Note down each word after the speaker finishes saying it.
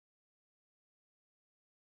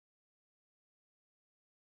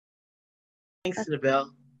Thanks,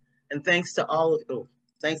 Annabelle, and thanks to all of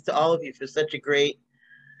you for such a great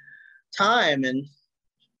time and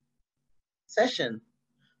session.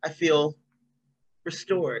 I feel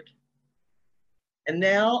restored. And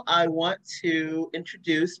now I want to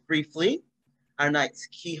introduce briefly our night's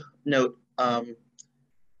keynote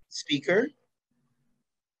speaker.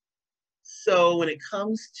 So when it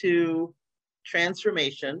comes to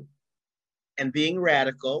transformation and being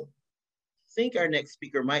radical, I think our next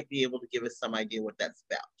speaker might be able to give us some idea what that's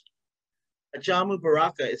about. Ajamu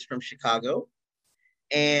Baraka is from Chicago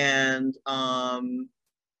and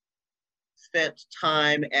spent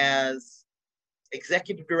time as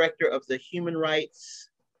executive director of the Human Rights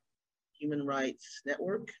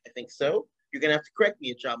Network, I think so. You're gonna have to correct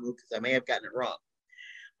me, Ajamu, because I may have gotten it wrong.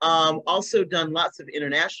 Also done lots of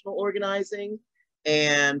international organizing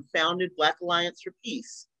and founded Black Alliance for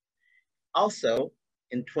Peace. Also,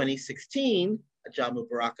 in 2016, Ajamu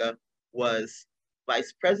Baraka was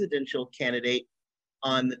vice presidential candidate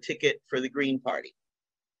on the ticket for the Green Party.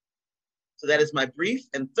 So that is my brief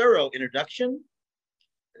and thorough introduction.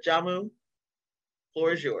 Ajamu,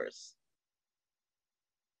 floor is yours.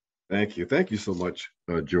 Thank you. Thank you so much,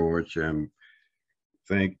 George, and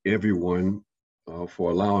thank everyone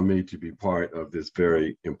for allowing me to be part of this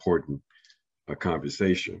very important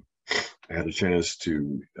conversation. I had a chance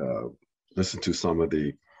to listen to some of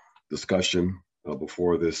the discussion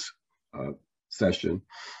before this session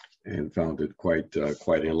and found it quite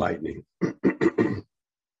enlightening.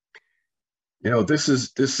 You know, this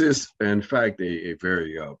is in fact a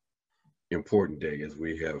very important day, as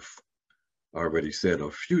we have already said a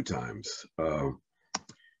few times.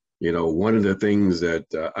 You know, one of the things that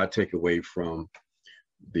I take away from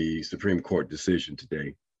the Supreme Court decision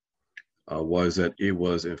today was that it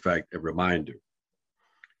was in fact a reminder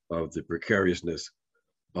of the precariousness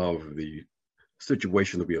of the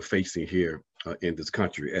situation that we are facing here in this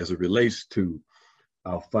country as it relates to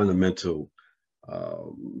our fundamental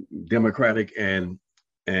democratic and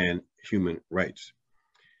human rights.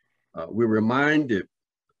 We're reminded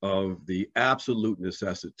of the absolute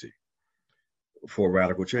necessity for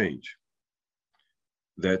radical change,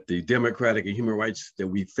 that the democratic and human rights that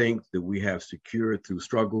we think that we have secured through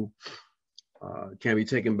struggle can be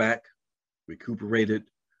taken back, recuperated,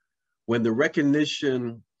 when the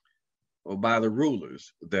recognition by the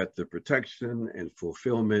rulers that the protection and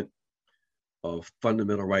fulfillment of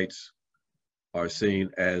fundamental rights are seen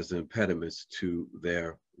as impediments to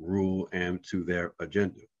their rule and to their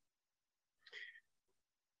agenda.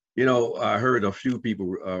 You know, I heard a few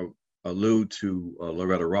people allude to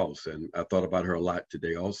Loretta Ross, and I thought about her a lot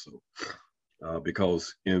today also,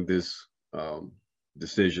 because in this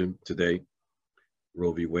decision today,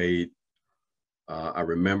 Roe v. Wade, I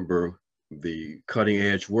remember the cutting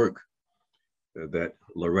edge work that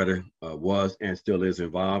Loretta was and still is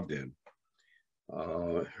involved in.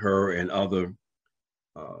 Her and other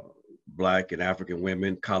Black and African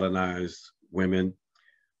women, colonized women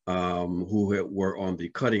who were on the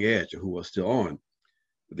cutting edge, who are still on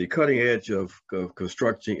the cutting edge of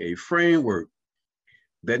constructing a framework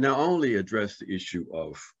that not only addressed the issue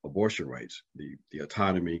of abortion rights, the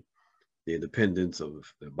autonomy, the independence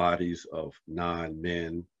of the bodies of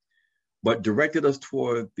non-men, but directed us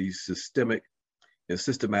toward the systemic and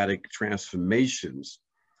systematic transformations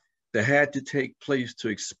that had to take place to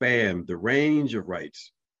expand the range of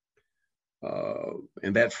rights.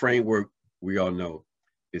 And that framework, we all know,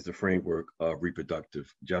 is the framework of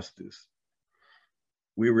reproductive justice.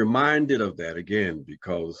 We're reminded of that again,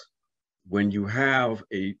 because when you have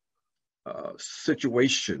a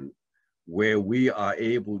situation where we are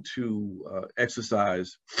able to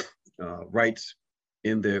exercise rights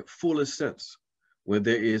in their fullest sense, when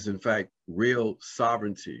there is in fact real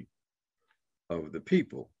sovereignty of the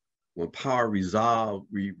people, when power resides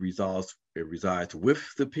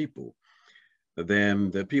with the people,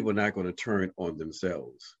 then the people are not going to turn on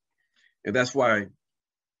themselves. And that's why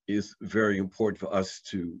it's very important for us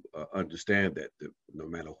to understand that no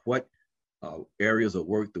matter what areas of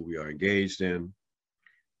work that we are engaged in,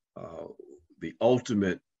 the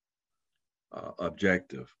ultimate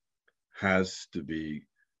objective has to be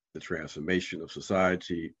the transformation of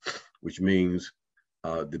society, which means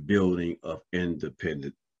the building of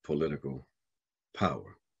independent political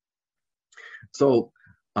power. So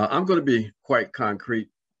I'm going to be quite concrete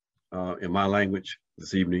in my language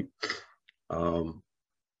this evening.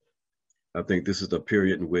 I think this is the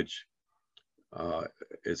period in which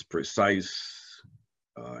it's precise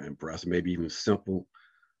and perhaps maybe even simple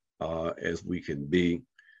as we can be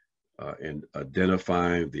in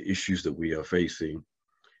identifying the issues that we are facing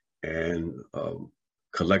and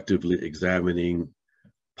collectively examining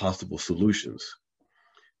possible solutions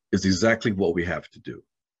is exactly what we have to do.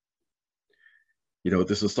 You know,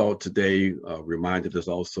 this assault today reminded us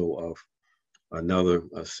also of another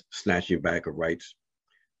snatching back of rights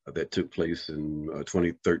that took place in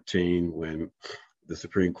 2013 when the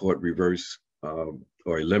Supreme Court reversed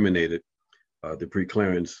or eliminated the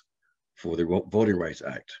preclearance for the Voting Rights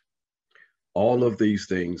Act. All of these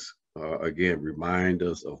things, again, remind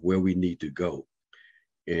us of where we need to go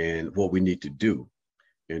and what we need to do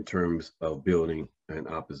in terms of building an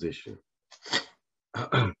opposition.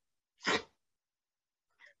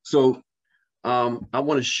 So I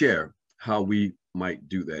want to share how we might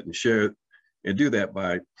do that and do that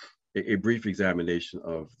by a brief examination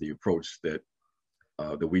of the approach that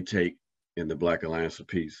we take in the Black Alliance for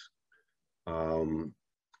Peace. And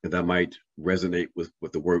that might resonate with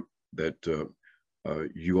the work that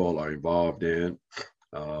you all are involved in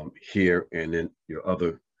here and in your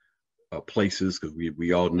other places, because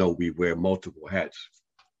we all know we wear multiple hats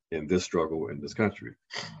in this struggle in this country.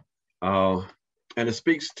 And it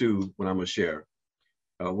speaks to what I'm going to share,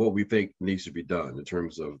 what we think needs to be done in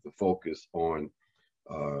terms of the focus on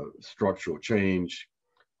structural change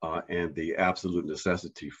and the absolute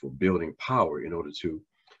necessity for building power in order to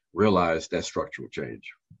realize that structural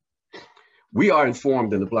change. We are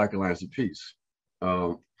informed in the Black Alliance of Peace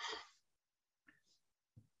by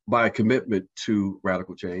a commitment to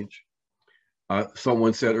radical change.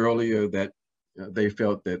 Someone said earlier that they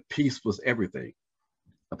felt that peace was everything.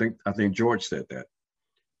 I think George said that.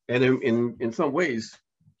 And in some ways,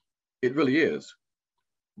 it really is.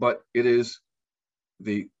 But it is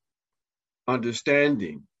the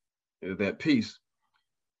understanding that peace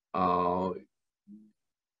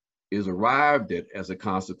is arrived at as a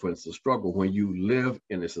consequence of struggle when you live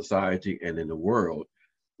in a society and in a world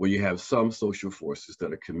where you have some social forces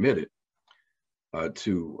that are committed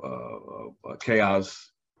to chaos,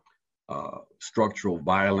 structural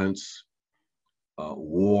violence,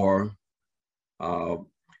 war.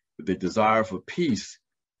 The desire for peace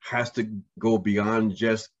has to go beyond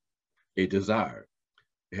just a desire.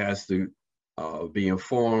 It has to be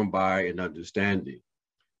informed by an understanding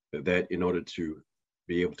that in order to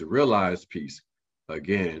be able to realize peace,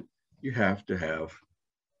 again, you have to have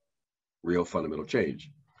real fundamental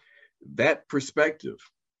change. That perspective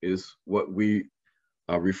is what we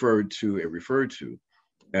refer to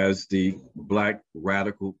as the Black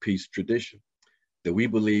radical peace tradition, that we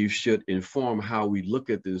believe should inform how we look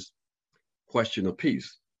at this question of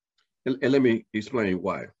peace. And let me explain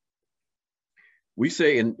why. We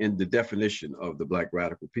say in the definition of the Black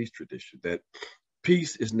radical peace tradition that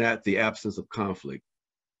peace is not the absence of conflict,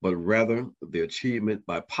 but rather the achievement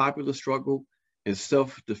by popular struggle and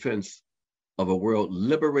self-defense of a world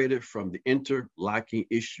liberated from the interlocking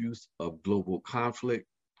issues of global conflict,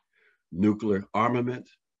 nuclear armament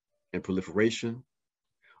and proliferation,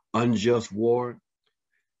 unjust war,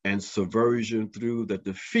 and subversion through the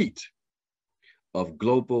defeat of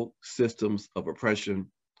global systems of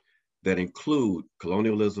oppression that include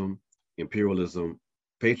colonialism, imperialism,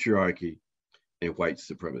 patriarchy, and white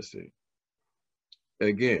supremacy.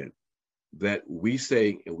 Again, that we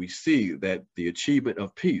say and we see that the achievement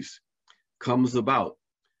of peace comes about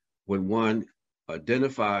when one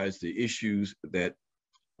identifies the issues that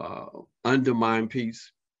undermine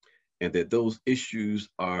peace, and that those issues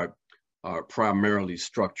are primarily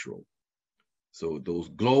structural. So those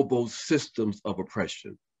global systems of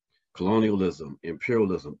oppression, colonialism,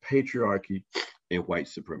 imperialism, patriarchy, and white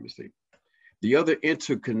supremacy. The other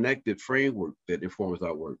interconnected framework that informs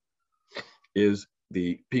our work is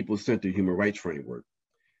the people-centered human rights framework.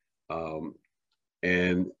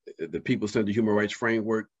 And the people-centered human rights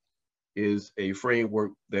framework is a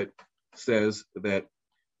framework that says that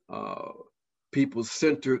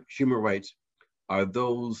people-centered human rights are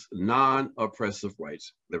those non-oppressive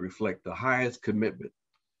rights that reflect the highest commitment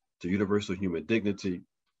to universal human dignity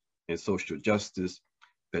and social justice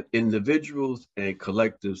that individuals and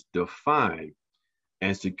collectives define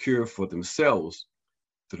and secure for themselves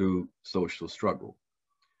through social struggle.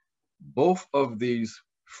 Both of these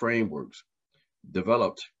frameworks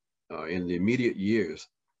developed in the immediate years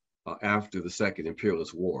after the Second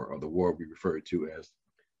Imperialist War, or the war we refer to as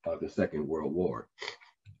the Second World War.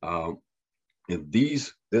 And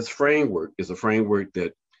this framework is a framework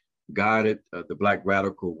that guided the Black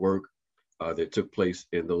radical work that took place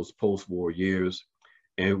in those post-war years,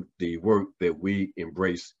 and the work that we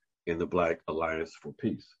embrace in the Black Alliance for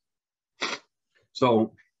Peace.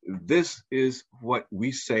 So this is what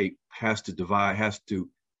we say has to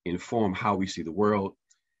inform how we see the world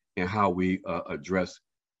and how we address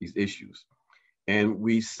these issues. And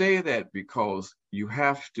we say that because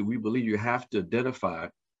we believe you have to identify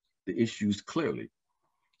the issues clearly.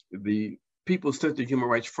 The people-centered human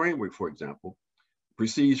rights framework, for example,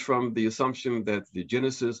 proceeds from the assumption that the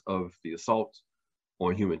genesis of the assaults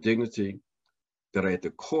on human dignity that are at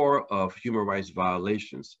the core of human rights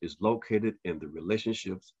violations is located in the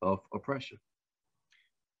relationships of oppression.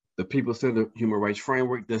 The people-centered human rights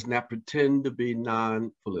framework does not pretend to be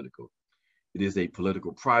non-political. It is a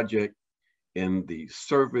political project in the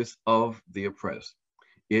service of the oppressed.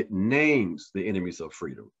 It names the enemies of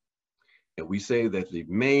freedom. And we say that the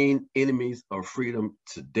main enemies of freedom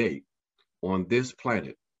today on this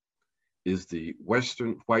planet is the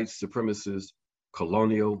Western white supremacist,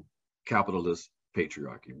 colonial, capitalist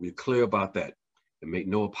patriarchy. We're clear about that and make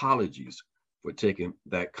no apologies for taking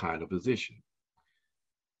that kind of position.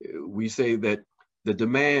 We say that the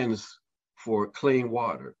demands for clean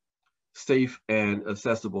water, safe and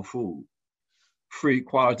accessible food, free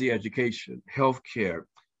quality education, healthcare,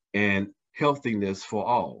 and healthiness for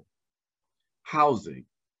all, housing,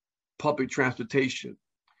 public transportation,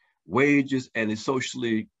 wages, and a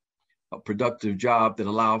socially productive job that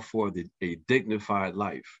allow for a dignified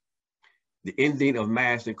life, the ending of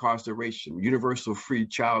mass incarceration, universal free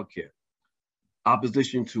childcare,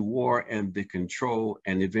 opposition to war and the control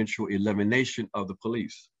and eventual elimination of the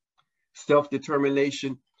police,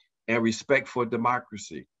 self-determination and respect for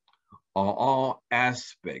democracy are all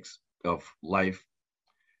aspects of life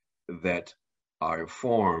that are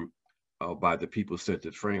informed by the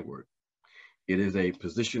people-centered framework. It is a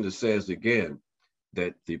position that says, again,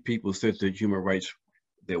 that the people-centered human rights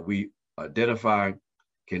that we identify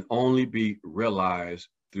can only be realized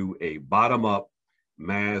through a bottom-up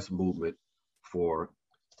mass movement for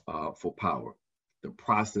power, the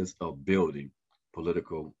process of building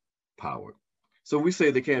political power. So we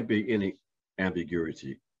say there can't be any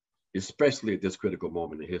ambiguity, especially at this critical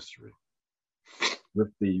moment in history.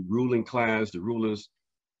 With the ruling class, the rulers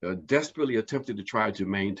desperately attempted to try to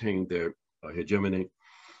maintain their hegemony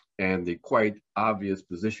and the quite obvious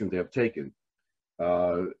position they have taken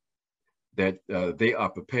that they are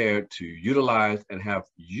prepared to utilize and have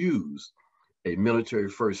used a military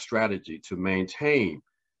first strategy to maintain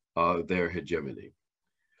their hegemony.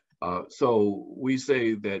 So we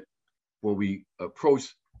say that when we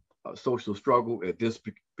approach social struggle at this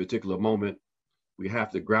particular moment, we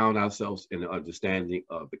have to ground ourselves in an understanding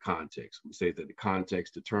of the context. We say that the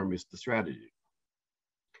context determines the strategy.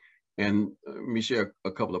 And let me share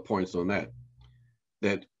a couple of points on that.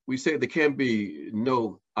 That we say there can be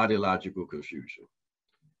no ideological confusion.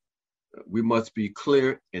 We must be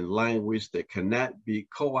clear in language that cannot be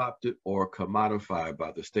co-opted or commodified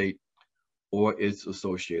by the state or its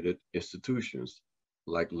associated institutions,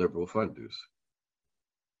 like liberal funders.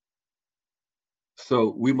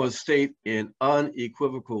 So we must state in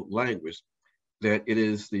unequivocal language that it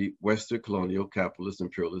is the Western colonial capitalist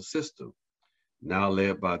imperialist system, now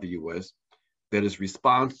led by the US, that is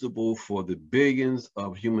responsible for the billions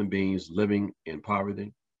of human beings living in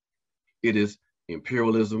poverty. It is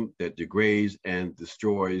imperialism that degrades and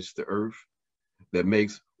destroys the earth, that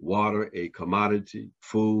makes water a commodity,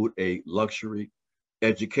 food a luxury,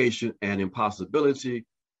 education an impossibility,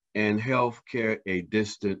 and healthcare a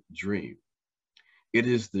distant dream. It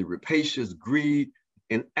is the rapacious greed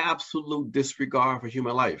and absolute disregard for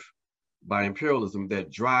human life by imperialism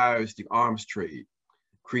that drives the arms trade,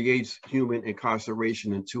 creates human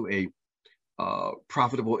incarceration into a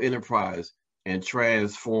profitable enterprise, and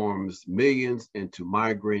transforms millions into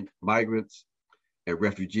migrants and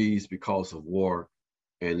refugees because of war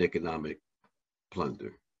and economic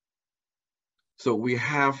plunder. So we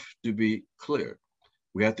have to be clear.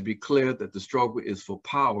 We have to be clear that the struggle is for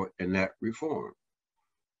power and not reform.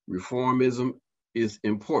 Reformism is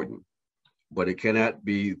important, but it cannot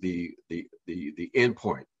be the end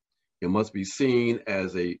point. It must be seen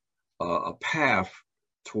as a path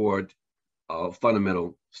toward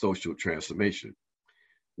fundamental social transformation.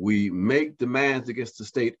 We make demands against the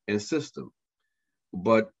state and system,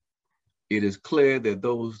 but it is clear that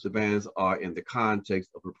those demands are in the context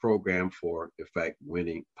of a program for, in fact,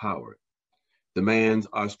 winning power. Demands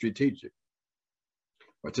are strategic.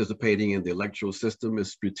 Participating in the electoral system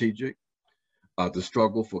is strategic. The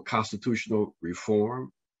struggle for constitutional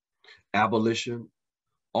reform, abolition,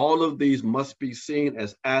 all of these must be seen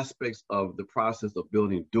as aspects of the process of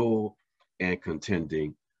building dual and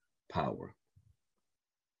contending power.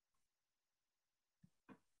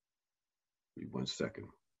 Give me 1 second.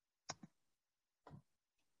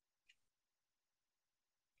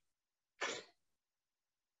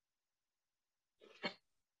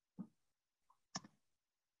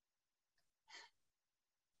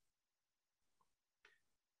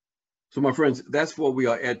 So my friends, that's where we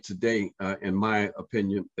are at today, in my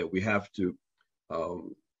opinion, that we have to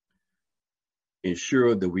um,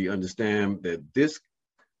 ensure that we understand that this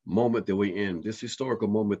moment that we're in, this historical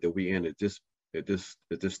moment that we're in at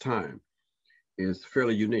this time is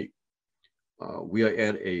fairly unique. We are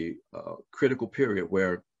at a critical period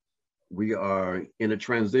where we are in a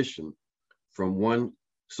transition from one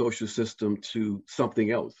social system to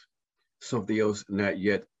something else not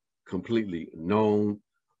yet completely known,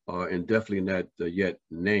 and definitely not yet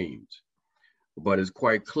named. But it's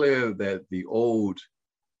quite clear that the old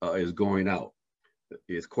is going out.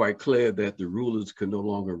 It's quite clear that the rulers can no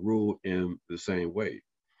longer rule in the same way.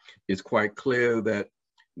 It's quite clear that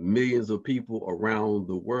millions of people around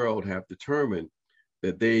the world have determined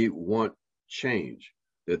that they want change,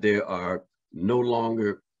 that they are no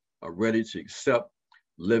longer ready to accept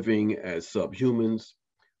living as subhumans,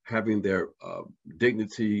 having their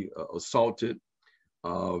dignity assaulted,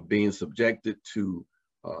 being subjected to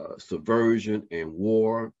subversion and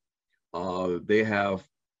war. They have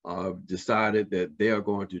decided that they are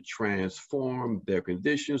going to transform their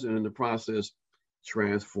conditions and in the process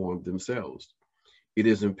transform themselves. It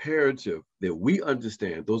is imperative that we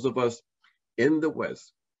understand, those of us in the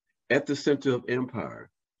West, at the center of empire,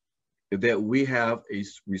 that we have a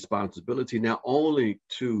responsibility not only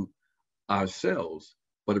to ourselves,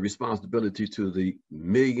 but a responsibility to the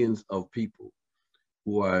millions of people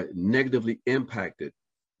who are negatively impacted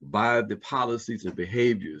by the policies and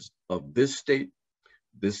behaviors of this state,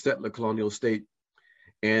 this settler colonial state,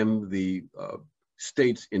 and the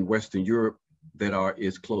states in Western Europe that are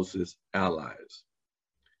its closest allies.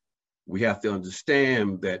 We have to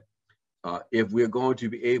understand that if we're going to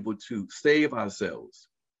be able to save ourselves,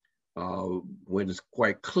 when it's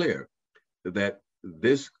quite clear that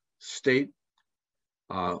this state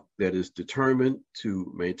that is determined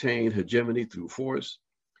to maintain hegemony through force,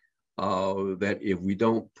 that if we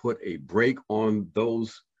don't put a break on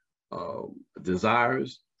those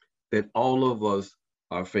desires, that all of us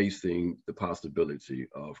are facing the possibility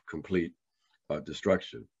of complete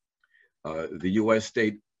destruction. The US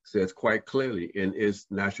state says quite clearly in its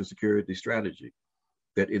national security strategy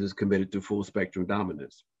that it is committed to full spectrum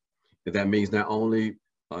dominance. And that means not only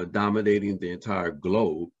dominating the entire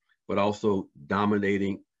globe, but also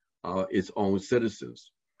dominating its own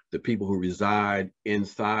citizens, the people who reside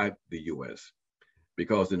inside the US.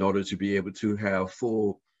 Because in order to be able to have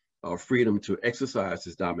full freedom to exercise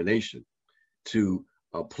this domination, to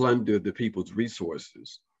plunder the people's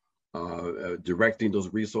resources, directing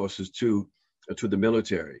those resources to the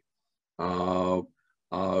military,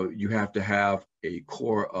 you have to have a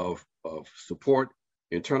core of support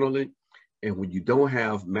internally. And when you don't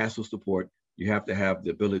have massive support, you have to have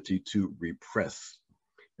the ability to repress.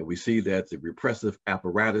 And we see that the repressive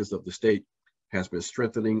apparatus of the state has been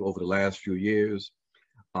strengthening over the last few years.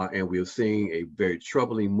 And we're seeing a very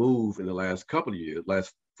troubling move in the last couple of years,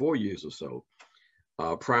 last 4 years or so,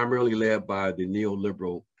 primarily led by the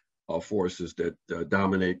neoliberal forces that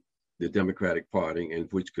dominate the Democratic Party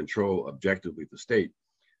and which control objectively the state.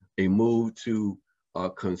 A move to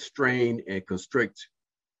constrain and constrict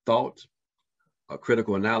thought,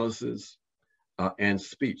 critical analysis, and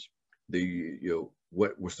speech.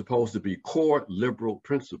 What were supposed to be core liberal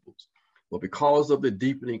principles. But because of the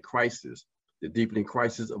deepening crisis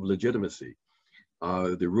of legitimacy,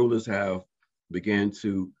 the rulers have began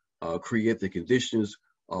to create the conditions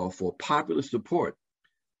for popular support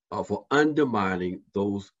for undermining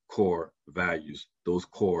those core values, those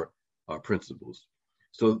core principles.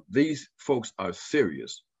 So these folks are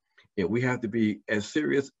serious, and we have to be as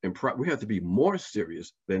serious, and we have to be more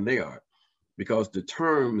serious than they are, because the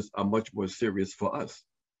terms are much more serious for us.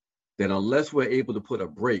 That unless we're able to put a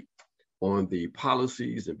break on the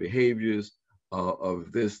policies and behaviors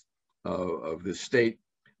of this state,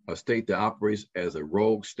 a state that operates as a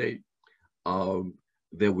rogue state,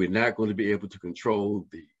 then we're not going to be able to control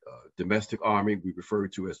the domestic army we refer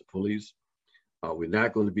to as the police. We're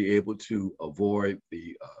not going to be able to avoid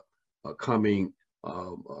the coming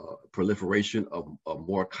proliferation of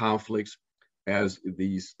more conflicts as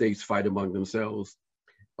these states fight among themselves.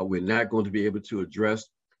 We're not going to be able to address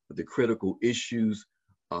the critical issues,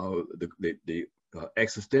 the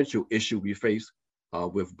existential issue we face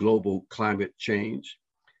with global climate change.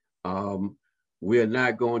 We're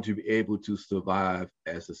not going to be able to survive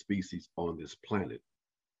as a species on this planet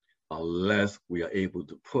unless we are able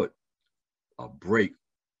to put a break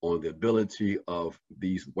on the ability of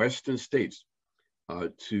these Western states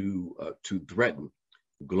to threaten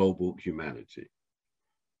global humanity.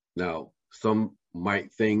 Now, some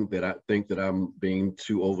might think that I'm being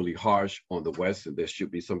too overly harsh on the West and there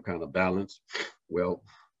should be some kind of balance. Well,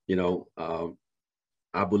 you know,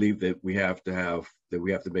 I believe that we have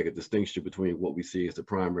to make a distinction between what we see as the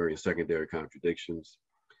primary and secondary contradictions,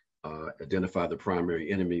 identify the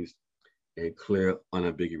primary enemies in clear,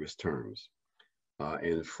 unambiguous terms.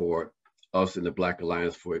 And for us in the Black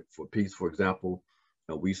Alliance for Peace, for example,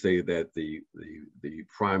 we say that the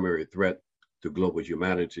primary threat to global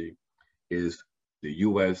humanity is the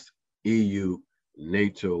US, EU,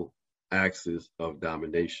 NATO axis of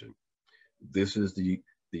domination. This is the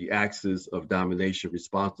axis of domination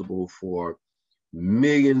responsible for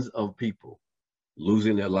millions of people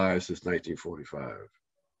losing their lives since 1945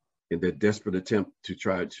 in their desperate attempt to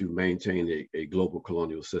try to maintain a global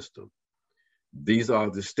colonial system. These are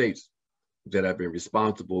the states that have been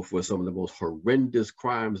responsible for some of the most horrendous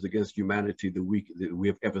crimes against humanity that we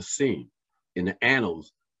have ever seen in the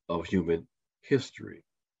annals of human history.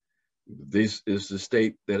 This is the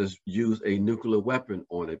state that has used a nuclear weapon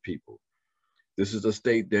on a people. This is a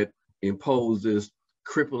state that imposes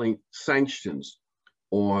crippling sanctions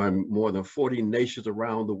on more than 40 nations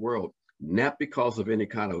around the world, not because of any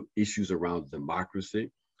kind of issues around democracy,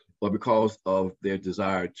 but because of their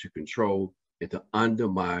desire to control and to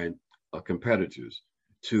undermine competitors,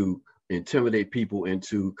 to intimidate people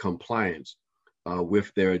into compliance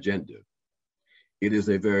with their agenda. It is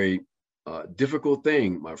a very difficult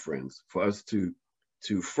thing, my friends, for us to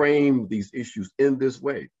frame these issues in this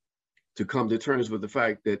way, to come to terms with the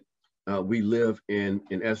fact that we live in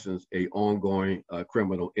essence, a ongoing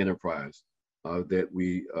criminal enterprise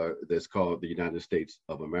that's called the United States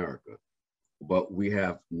of America. But we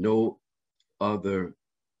have no other,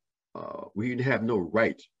 we have no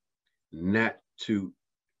right not to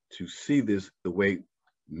see this the way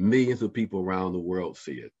millions of people around the world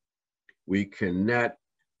see it. We cannot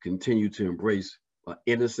continue to embrace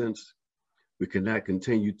innocence. We cannot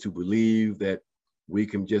continue to believe that we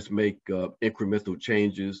can just make incremental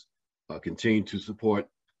changes, continue to support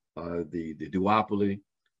the duopoly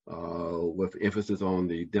with emphasis on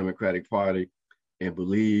the Democratic Party, and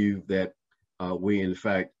believe that we in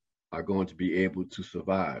fact are going to be able to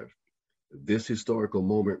survive. This historical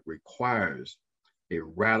moment requires a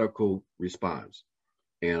radical response,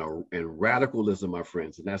 and radicalism, my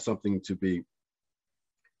friends, and that's something to be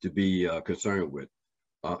concerned with.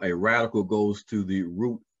 A radical goes to the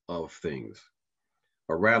root of things.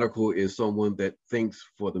 A radical is someone that thinks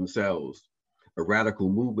for themselves. A radical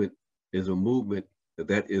movement is a movement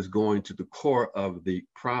that is going to the core of the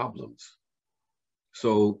problems.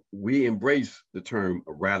 So we embrace the term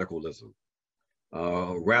radicalism.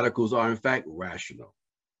 Radicals are in fact rational.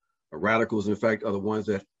 Radicals, in fact, are the ones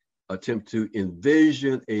that attempt to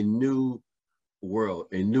envision a new world,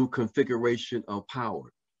 a new configuration of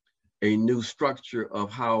power, a new structure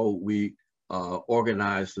of how we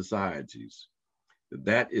organize societies.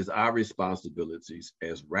 That is our responsibilities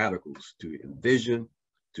as radicals, to envision,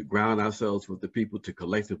 to ground ourselves with the people, to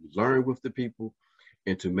collectively learn with the people,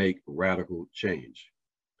 and to make radical change.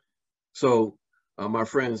 So, my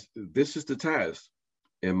friends, this is the task,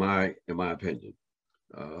 in my opinion.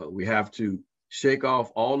 We have to shake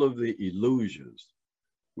off all of the illusions.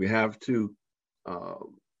 We have to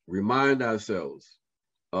remind ourselves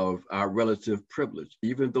of our relative privilege,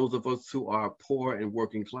 even those of us who are poor and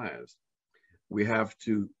working class. We have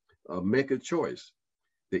to make a choice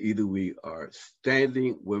that either we are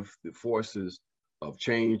standing with the forces of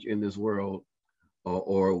change in this world,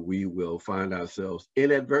 or we will find ourselves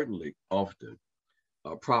inadvertently often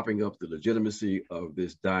propping up the legitimacy of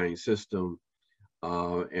this dying system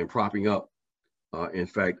and propping up, in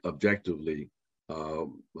fact, objectively,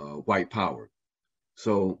 white power.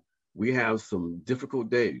 So we have some difficult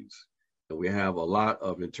days, and we have a lot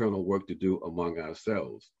of internal work to do among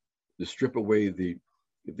ourselves to strip away the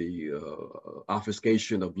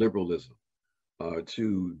obfuscation of liberalism,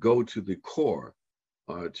 to go to the core,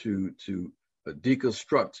 to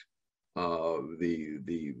deconstruct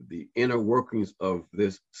the inner workings of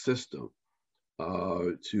this system,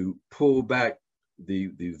 to pull back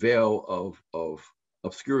the veil of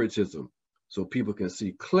obscurantism so people can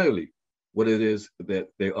see clearly what it is that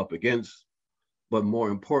they're up against, but more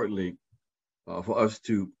importantly, for us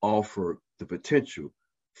to offer the potential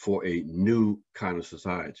for a new kind of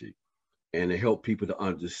society, and to help people to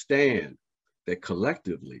understand that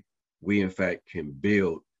collectively, we in fact can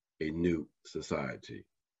build a new society.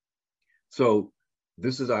 So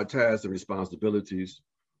this is our task and responsibilities.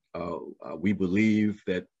 We believe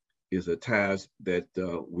that is a task that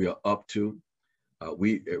we are up to.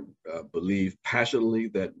 We believe passionately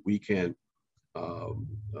that we can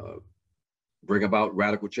bring about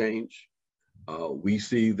radical change. We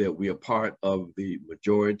see that we are part of the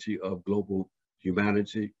majority of global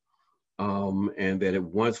humanity. and that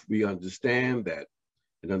once we understand that,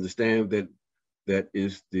 and understand that that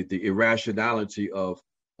is the irrationality of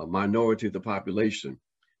a minority of the population,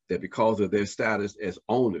 that because of their status as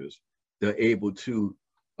owners, they're able to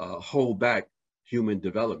hold back human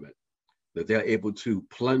development, that they're able to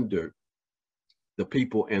plunder the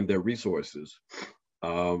people and their resources.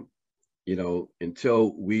 You know,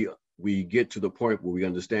 until we get to the point where we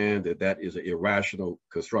understand that that is an irrational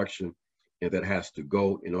construction and that has to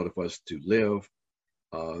go in order for us to live,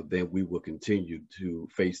 then we will continue to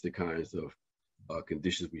face the kinds of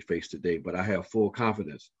conditions we face today. But I have full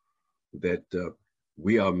confidence that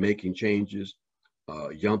we are making changes.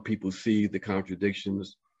 Young people see the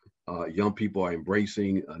contradictions. Young people are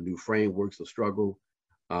embracing new frameworks of struggle,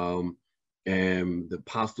 and the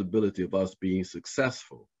possibility of us being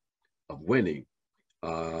successful, of winning,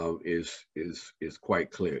 is quite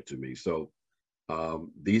clear to me. So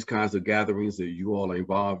these kinds of gatherings that you all are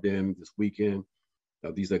involved in this weekend,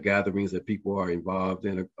 these are gatherings that people are involved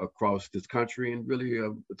in across this country and really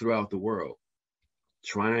throughout the world,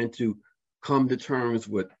 trying to come to terms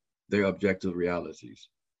with their objective realities,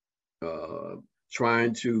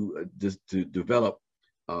 trying to develop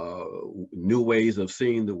new ways of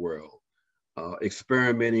seeing the world,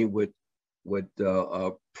 experimenting with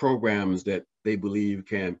programs that they believe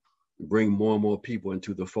can bring more and more people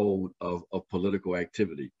into the fold of political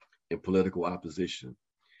activity and political opposition.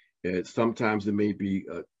 And sometimes it may be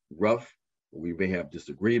rough. We may have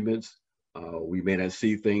disagreements. We may not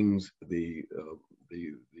see things the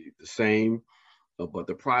same, but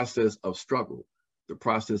the process of struggle, the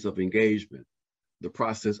process of engagement, the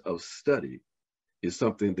process of study is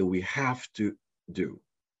something that we have to do.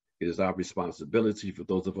 It is our responsibility for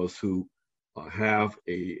those of us who have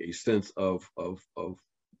a sense of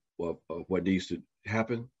what needs to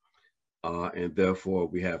happen, and therefore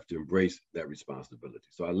we have to embrace that responsibility.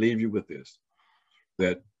 So I leave you with this,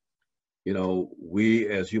 that, you know, we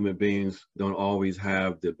as human beings don't always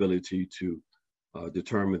have the ability to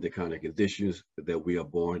determine the kind of conditions that we are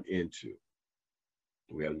born into.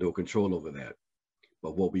 We have no control over that.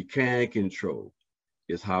 But what we can control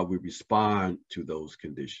is how we respond to those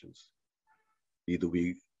conditions. Either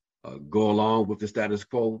we go along with the status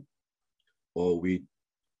quo, or we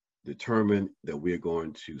determine that we're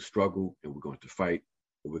going to struggle and we're going to fight,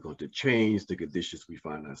 and we're going to change the conditions we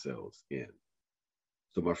find ourselves in.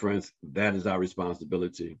 So my friends, that is our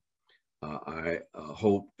responsibility. I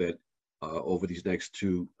hope that over these next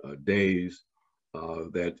 2 days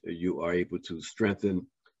that you are able to strengthen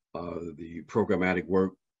the programmatic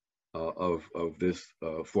work of this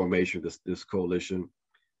formation, this coalition,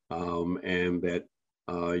 and that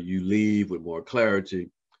you leave with more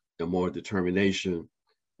clarity and more determination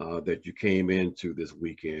that you came into this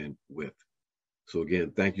weekend with. So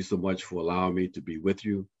again, thank you so much for allowing me to be with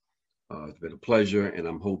you. It's been a pleasure, and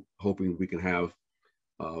I'm hoping we can have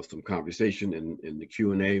some conversation in the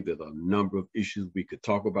Q&A. There's a number of issues we could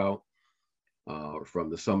talk about, from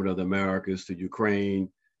the Summit of the Americas to Ukraine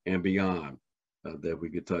and beyond, that we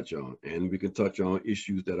could touch on. And we can touch on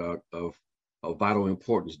issues that are of vital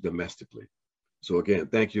importance domestically. So again,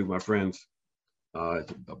 thank you, my friends.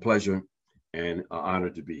 It's a pleasure and an honor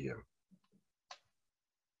to be here.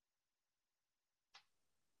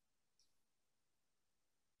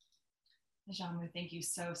 Ajamu, thank you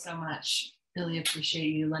so much. Really appreciate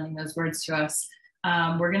you lending those words to us.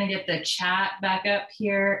 We're going to get the chat back up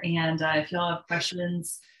here, and if y'all have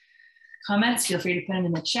questions, comments, feel free to put them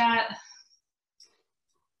in the chat.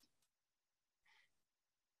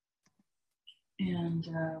 And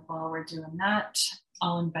while we're doing that,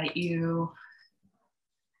 I'll invite you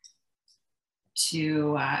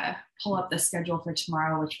to pull up the schedule for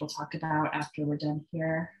tomorrow, which we'll talk about after we're done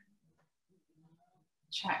here.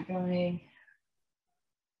 Chat going.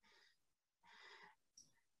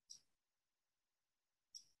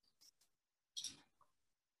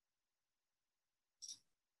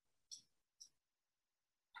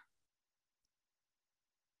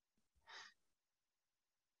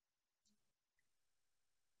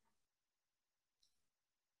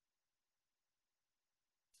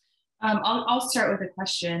 I'll start with a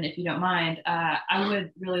question, if you don't mind. I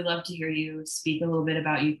would really love to hear you speak a little bit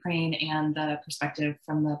about Ukraine and the perspective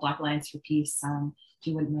from the Black Alliance for Peace, if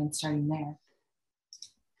you wouldn't mind starting there.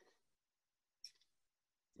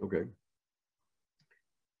 Okay.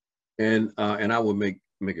 And I will make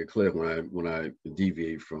it clear when I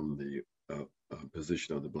deviate from the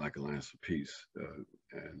position of the Black Alliance for Peace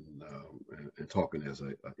and talking as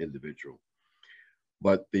an individual.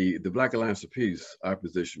 But the Black Alliance for Peace, our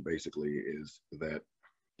position basically is that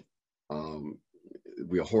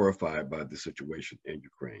we are horrified by the situation in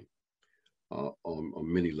Ukraine.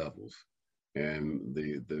 on many levels. And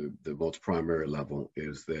the most primary level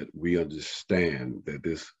is that we understand that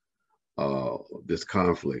this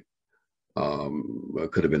conflict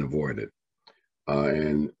could have been avoided.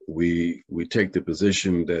 And we take the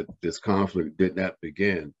position that this conflict did not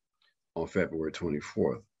begin on February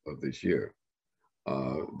 24th of this year.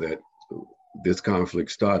 That this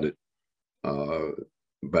conflict started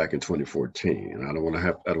back in 2014, and I don't want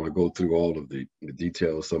to go through all of the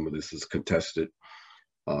details. Some of this is contested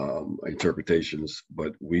interpretations,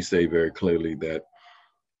 but we say very clearly that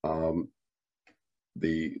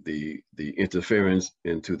the interference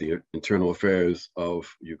into the internal affairs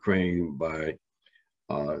of Ukraine by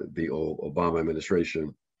the Obama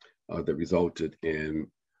administration that resulted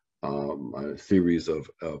in a series of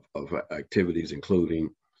activities, including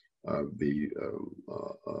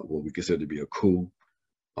what we consider to be a coup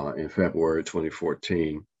in February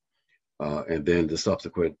 2014, and then the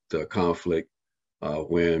subsequent conflict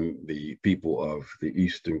when the people of the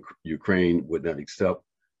eastern Ukraine would not accept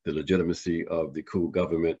the legitimacy of the coup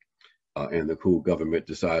government, and the coup government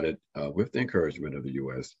decided, with the encouragement of the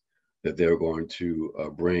U.S., that they're going to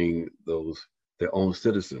bring their own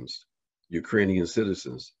citizens, Ukrainian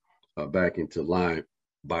citizens, back into line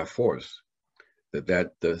by force.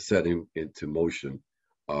 That setting into motion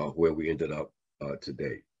where we ended up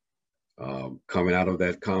today. Coming out of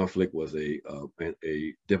that conflict was a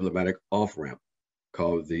diplomatic off-ramp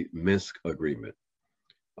called the Minsk Agreement.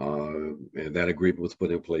 And that agreement was put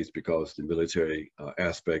in place because the military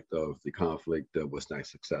aspect of the conflict was not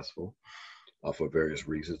successful for various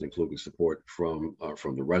reasons, including support from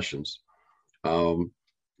the Russians.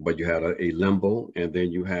 But you had a limbo, and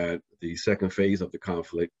then you had the second phase of the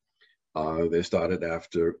conflict that started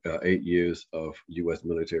after 8 years of U.S.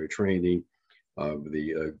 military training,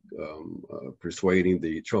 persuading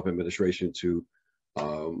the Trump administration to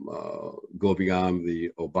go beyond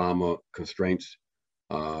the Obama constraints.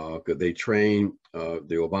 Because they trained,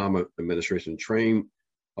 the Obama administration trained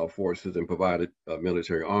forces and provided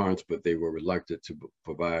military arms, but they were reluctant to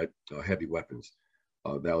provide heavy weapons.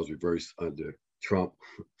 That was reversed under Trump,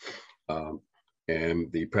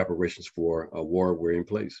 and the preparations for a war were in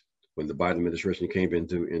place. When the Biden administration came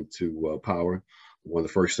into power, one of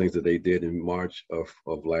the first things that they did in March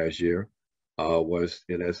of last year was,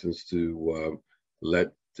 in essence, to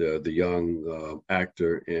let the young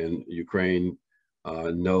actor in Ukraine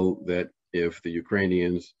know that if the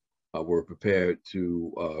Ukrainians were prepared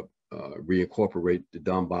to reincorporate the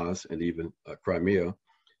Donbass and even Crimea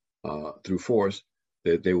through force,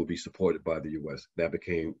 that they would be supported by the U.S. That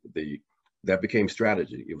became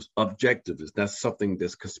strategy. It was objective. It's not something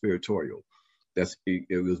that's conspiratorial.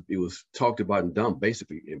 It was talked about and done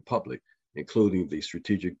basically in public, including the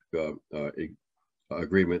strategic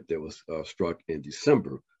agreement that was struck in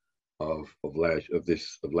December of last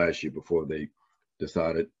year, before they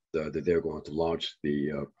decided that they're going to launch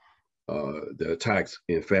the attacks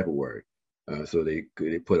in February. So they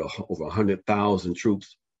put over 100,000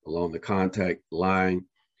 troops along the contact line.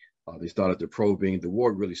 They started the probing. The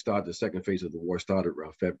war really started, the second phase of the war started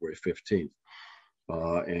around February 15th.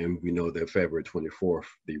 And we know that February 24th,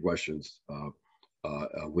 the Russians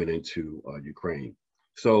went into Ukraine.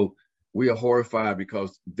 So we are horrified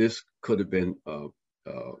because this could have been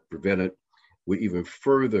prevented. We're even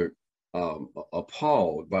further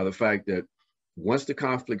appalled by the fact that once the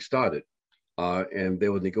conflict started and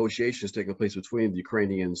there were negotiations taking place between the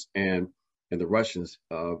Ukrainians and the Russians,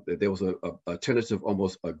 that there was a tentative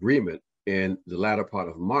almost agreement in the latter part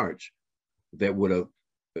of March that would have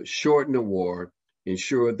shortened the war,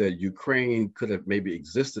 ensured that Ukraine could have maybe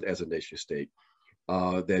existed as a nation state,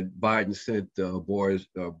 that Biden sent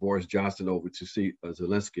Boris Johnson over to see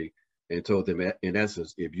Zelensky and told them, in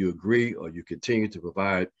essence, if you agree or you continue to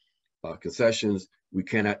provide concessions, we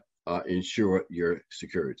cannot ensure your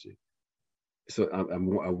security. So I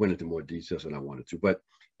went into more details than I wanted to, but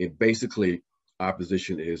basically our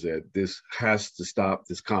position is that this has to stop.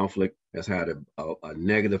 This conflict has had a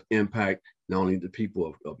negative impact, not only the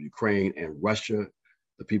people of Ukraine and Russia,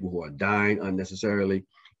 the people who are dying unnecessarily,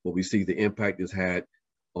 but we see the impact it's had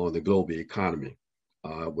on the global economy,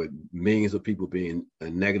 with millions of people being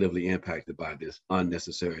negatively impacted by this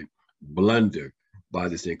unnecessary blunder by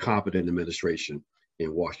this incompetent administration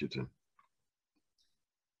in Washington.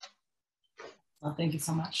 Well, thank you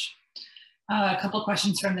so much. A couple of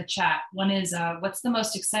questions from the chat. One is, what's the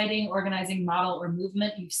most exciting organizing model or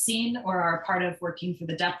movement you've seen or are a part of working for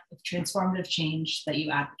the depth of transformative change that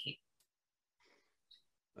you advocate?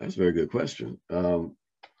 That's a very good question. Well,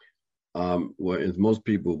 as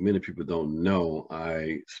many people don't know,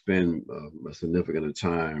 I spend a significant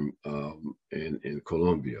time in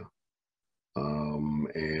Colombia.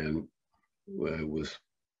 and was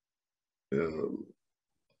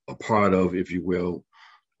a part of, if you will,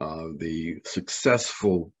 the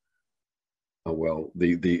successful,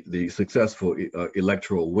 the successful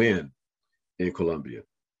electoral win in Colombia.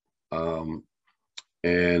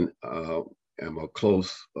 And I'm a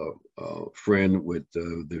close friend with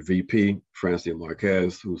the VP, Francia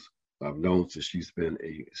Marquez, who's I've known since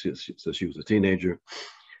since she was a teenager.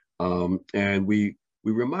 And we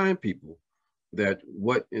remind people that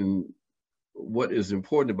what is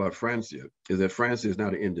important about Francia is that Francia is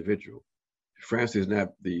not an individual. Francia is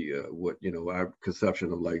not the what our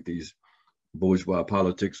conception of like these bourgeois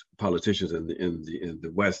politicians in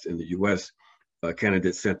the West, in the U.S.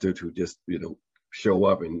 Candidate centered who just show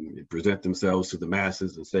up and present themselves to the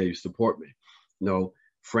masses and say support me. No,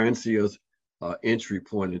 Francia's entry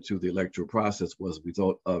point into the electoral process was a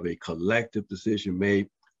result of a collective decision made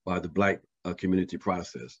by the Black community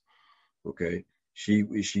process. Okay, she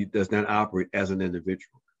does not operate as an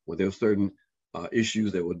individual. When there were certain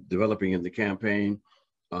issues that were developing in the campaign,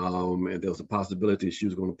 and there was a possibility she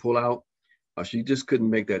was going to pull out, she just couldn't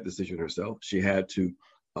make that decision herself. She had to,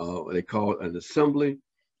 they called an assembly,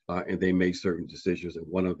 and they made certain decisions, and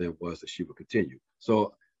one of them was that she would continue.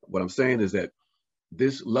 So what I'm saying is that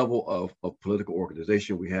this level of political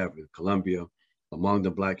organization we have in Colombia among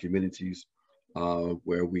the Black communities,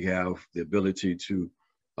 where we have the ability to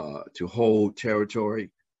hold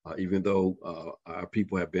territory, even though our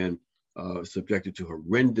people have been subjected to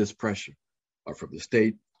horrendous pressure from the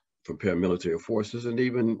state, from paramilitary forces, and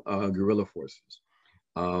even guerrilla forces,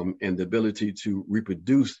 and the ability to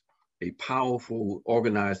reproduce a powerful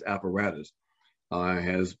organized apparatus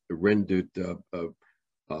has rendered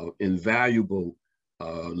invaluable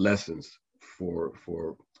lessons for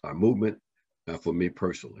our movement, for me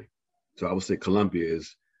personally. So I would say Colombia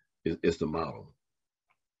is the model.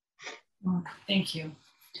 Thank you.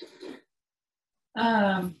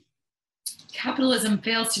 Capitalism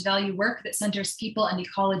fails to value work that centers people and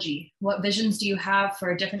ecology. What visions do you have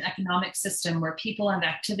for a different economic system where people and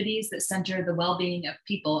activities that center the well-being of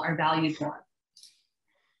people are valued more?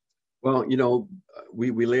 Well,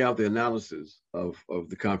 we lay out the analysis of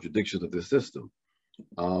the contradictions of this system,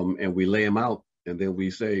 and we lay them out, and then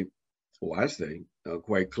we say, I say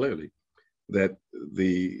quite clearly that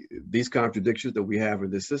these contradictions that we have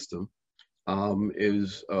in this system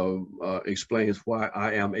explains why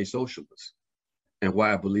I am a socialist and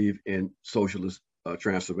why I believe in socialist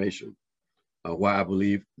transformation, why I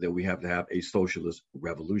believe that we have to have a socialist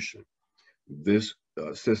revolution. This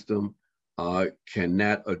system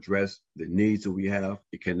cannot address the needs that we have.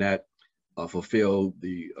 It cannot fulfill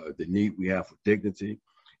the need we have for dignity.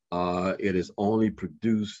 It has only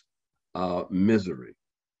produced misery.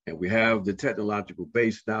 And we have the technological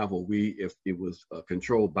base now where if it was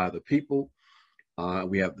controlled by the people,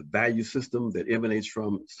 we have the value system that emanates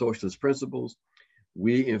from socialist principles.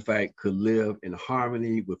 We, in fact, could live in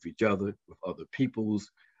harmony with each other, with other peoples,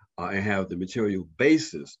 and have the material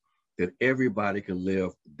basis that everybody can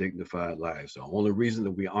live dignified lives. The only reason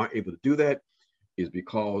that we aren't able to do that is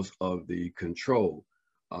because of the control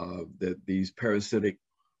that these parasitic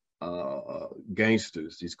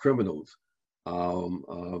gangsters, these criminals,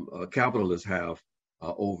 capitalists have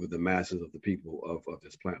over the masses of the people of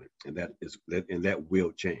this planet, and that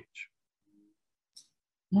will change.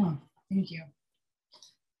 Thank you.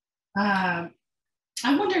 I'm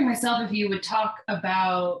wondering myself if you would talk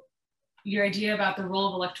about your idea about the role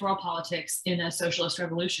of electoral politics in a socialist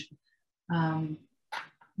revolution. You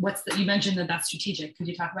mentioned that's strategic. Could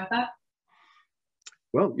you talk about that?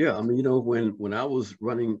 Well, yeah. I mean, when I was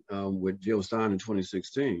running with Jill Stein in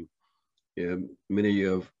 2016,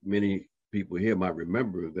 many people here might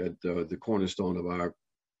remember that the cornerstone of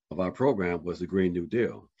our program was the Green New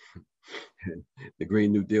Deal. The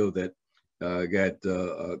Green New Deal that got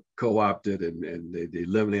co-opted, and they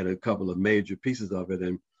eliminated a couple of major pieces of it,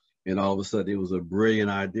 and all of a sudden it was a brilliant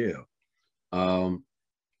idea.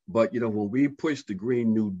 But when we pushed the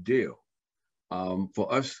Green New Deal,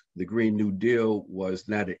 for us, the Green New Deal was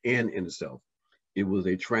not an end in itself. It was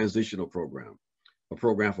a transitional program, a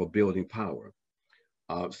program for building power.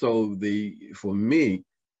 So for me,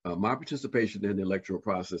 my participation in the electoral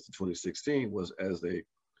process in 2016 was as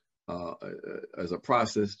a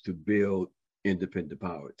process to build independent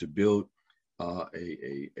power, to build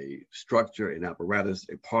a structure, an apparatus,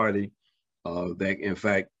 a party that in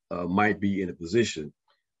fact might be in a position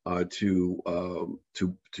to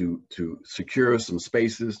secure some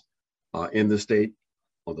spaces in the state,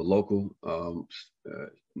 on the local,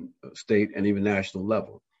 state, and even national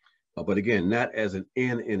level. But again, not as an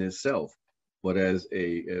end in itself, but as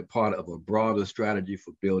a part of a broader strategy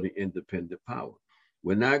for building independent power.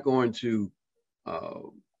 We're not going to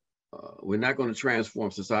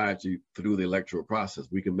transform society through the electoral process.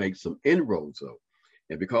 We can make some inroads though,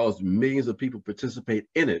 and because millions of people participate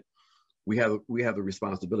in it, we have the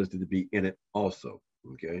responsibility to be in it also.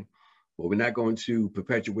 Okay, but we're not going to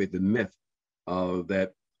perpetuate the myth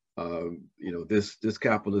that this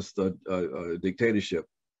capitalist dictatorship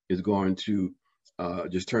is going to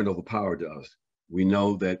just turn over power to us. We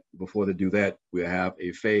know that before they do that, we have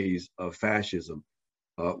a phase of fascism,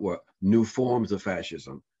 or new forms of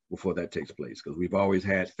fascism before that takes place, because we've always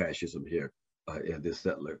had fascism here in this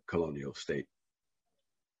settler colonial state.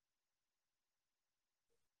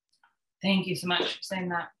 Thank you so much for saying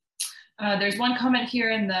that. There's one comment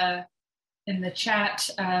here in the chat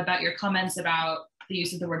about your comments about the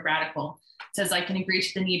use of the word radical. It says, I can agree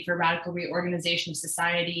to the need for radical reorganization of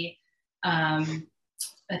society,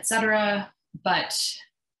 etc. But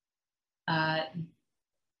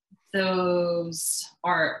those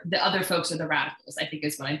are the other folks are the radicals, I think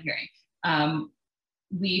is what I'm hearing.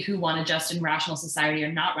 We who want a just and rational society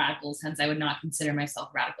are not radicals, hence I would not consider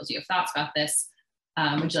myself radical. Do you have thoughts about this?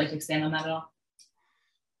 Would you like to expand on that at all?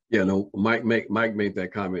 Yeah, no, Mike made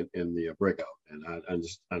that comment in the breakout, and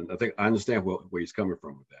I think I understand where he's coming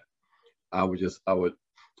from with that.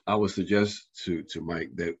 I would suggest to Mike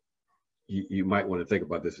that you might want to think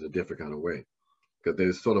about this in a different kind of way, because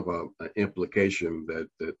there's sort of an implication that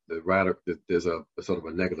there's a sort of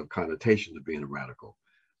a negative connotation to being a radical.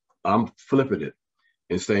 I'm flipping it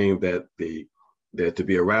and saying that to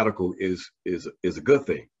be a radical is a good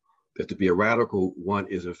thing. That to be a radical one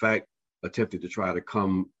is in fact attempting to try to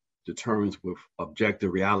come to terms with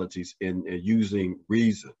objective realities and using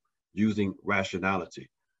reason, using rationality,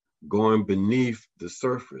 going beneath the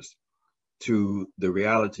surface to the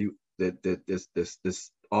reality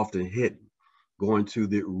that's often hidden, going to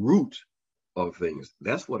the root of things.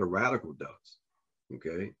 That's what a radical does,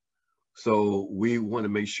 okay? So we want to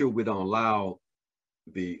make sure we don't allow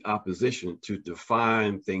the opposition to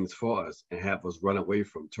define things for us and have us run away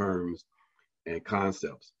from terms and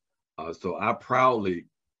concepts. So I proudly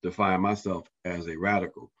define myself as a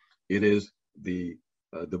radical. It is the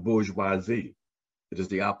bourgeoisie. It is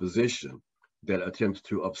the opposition that attempts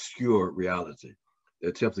to obscure reality, that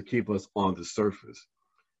attempts to keep us on the surface,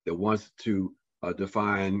 that wants to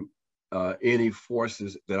define any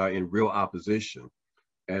forces that are in real opposition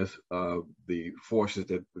as the forces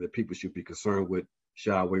that people should be concerned with,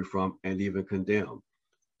 shy away from, and even condemn.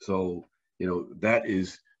 So, so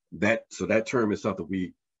that term is something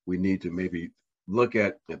we need to maybe look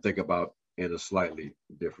at and think about in a slightly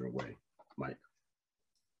different way. Mike.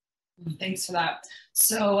 Thanks for that.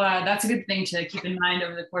 So that's a good thing to keep in mind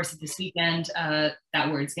over the course of this weekend. That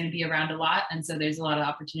word's going to be around a lot, and so there's a lot of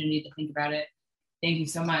opportunity to think about it. Thank you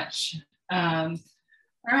so much. All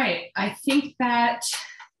right, I think that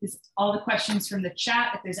is all the questions from the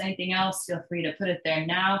chat. If there's anything else, feel free to put it there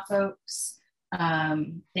now, folks.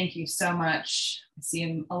 Thank you so much. I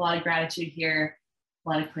see a lot of gratitude here, a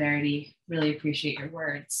lot of clarity. Really appreciate your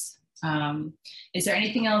words. Is there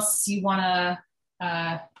anything else you want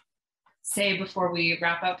to say before we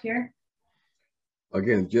wrap up here?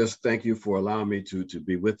 Again, just thank you for allowing me to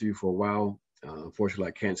be with you for a while. Unfortunately,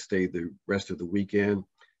 I can't stay the rest of the weekend.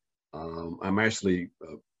 I'm actually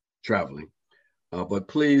traveling, but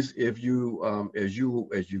please, if you as you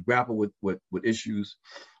grapple with issues,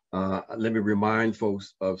 let me remind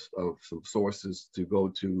folks of some sources to go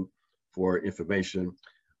to for information.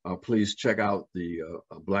 Please check out the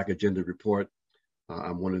Black Agenda Report.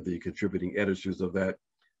 I'm one of the contributing editors of that.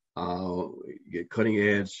 Get cutting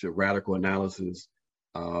edge radical analysis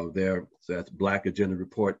there. So that's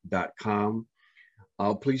blackagendareport.com.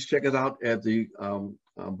 Please check us out at the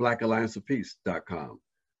blackallianceofpeace.com.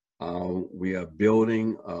 We are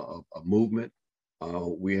building a movement.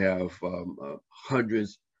 We have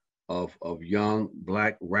hundreds of young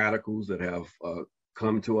Black radicals that have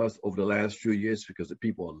come to us over the last few years because the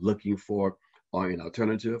people are looking for an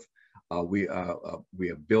alternative. We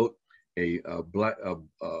have built a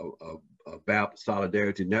BAP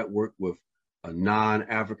solidarity network with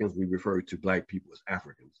non-Africans. We refer to Black people as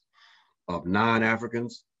Africans. Of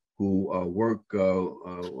non-Africans who work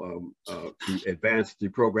to advance the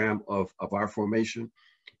program of our formation.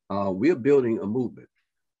 We are building a movement.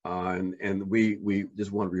 And we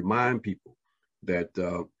just want to remind people that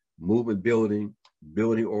movement building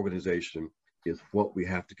organization is what we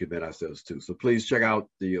have to commit ourselves to. So please check out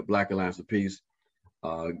the Black Alliance of Peace.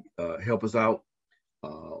 Help us out.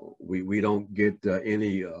 We don't get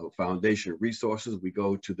any foundation resources. We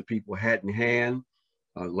go to the people hat in hand,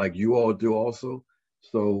 like you all do also.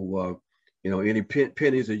 So any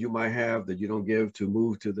pennies that you might have that you don't give to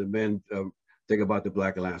move to the men, think about the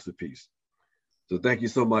Black Alliance for Peace. So thank you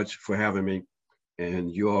so much for having me,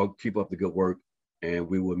 and you all keep up the good work, and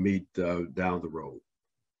we will meet down the road.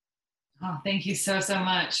 Oh, thank you so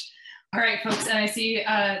much. All right, folks, and I see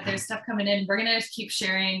there's stuff coming in. We're gonna keep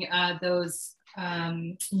sharing those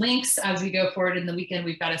links as we go forward in the weekend.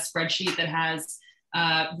 We've got a spreadsheet that has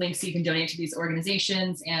links so you can donate to these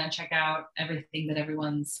organizations and check out everything that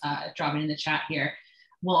everyone's dropping in the chat here.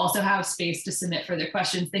 We'll also have space to submit further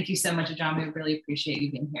questions. Thank you so much, Ajamu. We really appreciate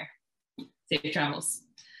you being here. Safe travels.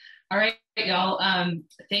 All right, y'all.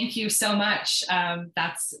 Thank you so much.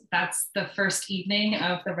 That's the first evening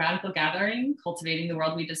of the Radical Gathering, Cultivating the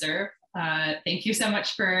World We Deserve. Thank you so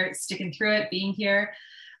much for sticking through it, being here.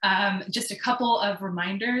 Just a couple of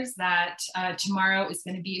reminders that tomorrow is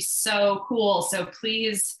going to be so cool. So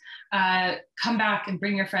please come back and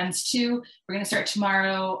bring your friends too. We're going to start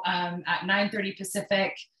tomorrow at 9:30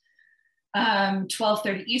 Pacific,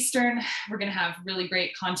 12:30 Eastern. We're going to have really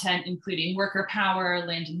great content, including worker power,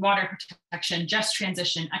 land and water protection, just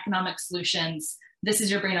transition, economic solutions. This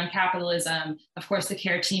is your brain on capitalism. Of course, the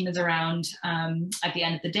CARE team is around at the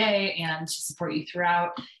end of the day and to support you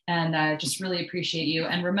throughout. And just really appreciate you.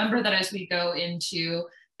 And remember that as we go into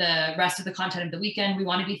the rest of the content of the weekend, we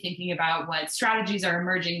want to be thinking about what strategies are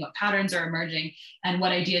emerging, what patterns are emerging, and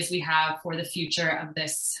what ideas we have for the future of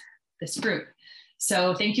this group.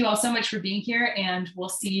 So thank you all so much for being here, and we'll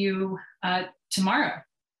see you tomorrow.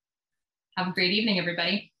 Have a great evening,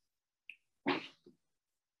 everybody.